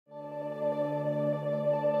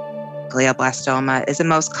glioblastoma, is the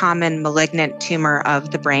most common malignant tumor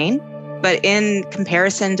of the brain. But in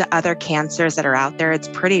comparison to other cancers that are out there, it's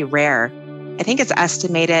pretty rare. I think it's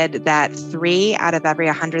estimated that 3 out of every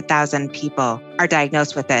 100,000 people are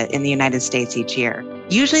diagnosed with it in the United States each year.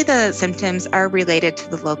 Usually the symptoms are related to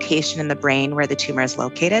the location in the brain where the tumor is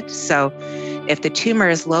located. So if the tumor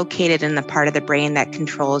is located in the part of the brain that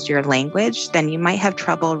controls your language, then you might have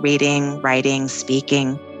trouble reading, writing,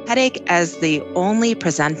 speaking. Headache as the only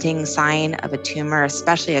presenting sign of a tumor,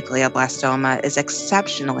 especially a glioblastoma, is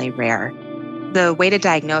exceptionally rare. The way to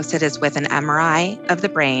diagnose it is with an MRI of the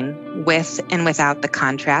brain with and without the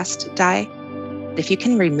contrast dye. If you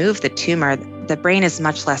can remove the tumor, the brain is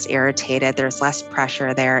much less irritated, there's less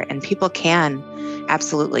pressure there, and people can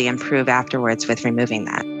absolutely improve afterwards with removing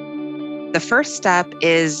that. The first step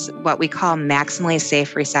is what we call maximally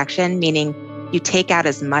safe resection, meaning you take out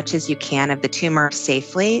as much as you can of the tumor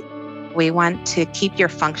safely. We want to keep your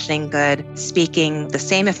functioning good, speaking the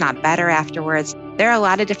same, if not better, afterwards. There are a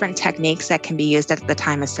lot of different techniques that can be used at the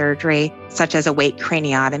time of surgery, such as awake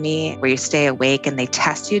craniotomy, where you stay awake and they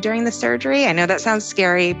test you during the surgery. I know that sounds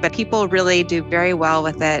scary, but people really do very well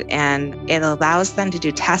with it, and it allows them to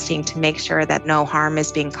do testing to make sure that no harm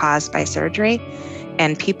is being caused by surgery,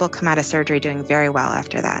 and people come out of surgery doing very well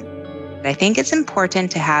after that. I think it's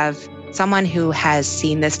important to have someone who has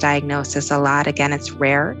seen this diagnosis a lot. Again, it's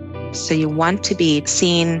rare. So you want to be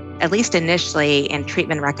seen, at least initially, in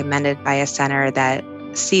treatment recommended by a center that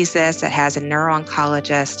sees this, that has a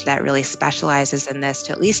neurooncologist that really specializes in this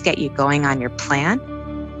to at least get you going on your plan.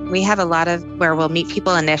 We have a lot of where we'll meet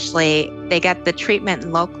people initially, they get the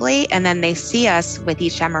treatment locally, and then they see us with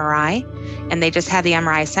each MRI, and they just have the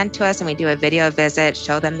MRI sent to us, and we do a video visit,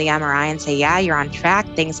 show them the MRI and say, yeah, you're on track,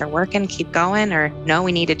 things are working, keep going, or no,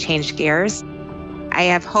 we need to change gears. I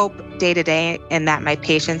have hope day to day in that my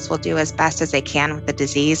patients will do as best as they can with the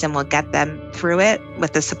disease, and we'll get them through it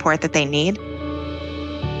with the support that they need.